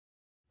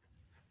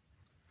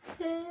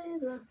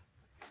Hello.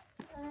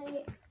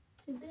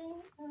 Today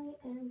I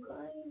am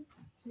going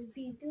to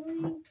be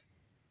doing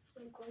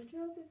some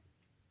choreography.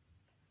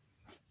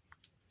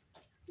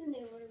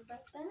 Don't worry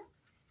about that.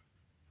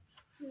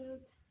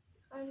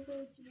 I'm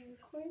going to be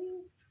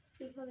recording,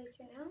 see how they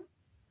turn out.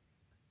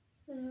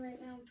 And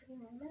right now I'm putting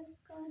my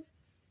mask on.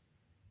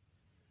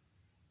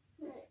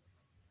 Alright,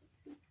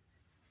 let's see.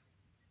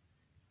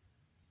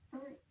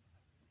 Alright.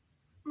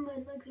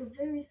 My legs are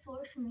very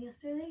sore from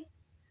yesterday.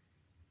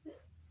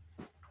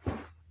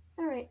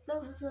 Alright,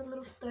 that was a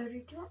little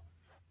starter jump.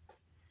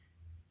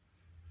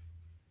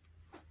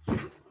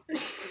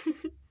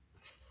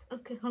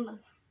 Okay, hold on.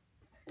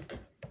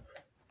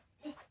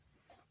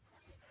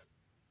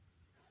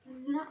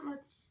 There's not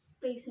much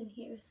space in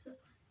here, so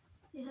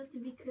you have to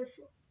be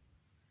careful.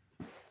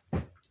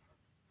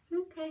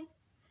 Okay.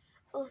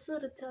 Also,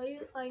 to tell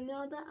you, I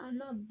know that I'm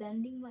not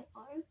bending my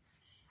arms.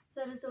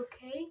 That is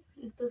okay.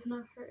 It does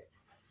not hurt.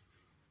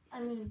 I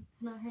mean,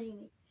 not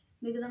hurting me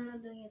because I'm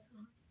not doing it so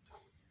hard.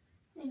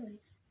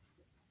 Anyways.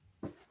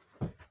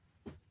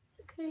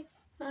 Okay.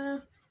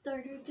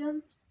 Starter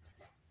jumps.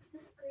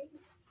 That's great.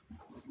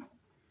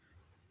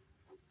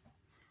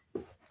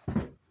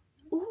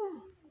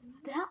 Ooh,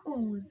 that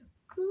one was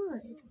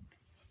good.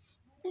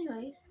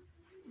 Anyways.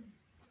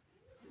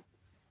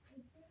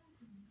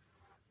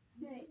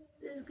 Alright,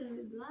 this is gonna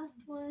be the last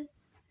one.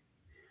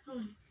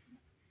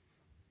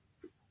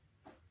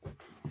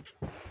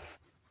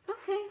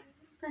 Okay.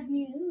 I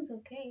mean, it was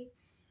okay.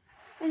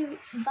 Anyway,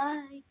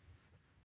 bye.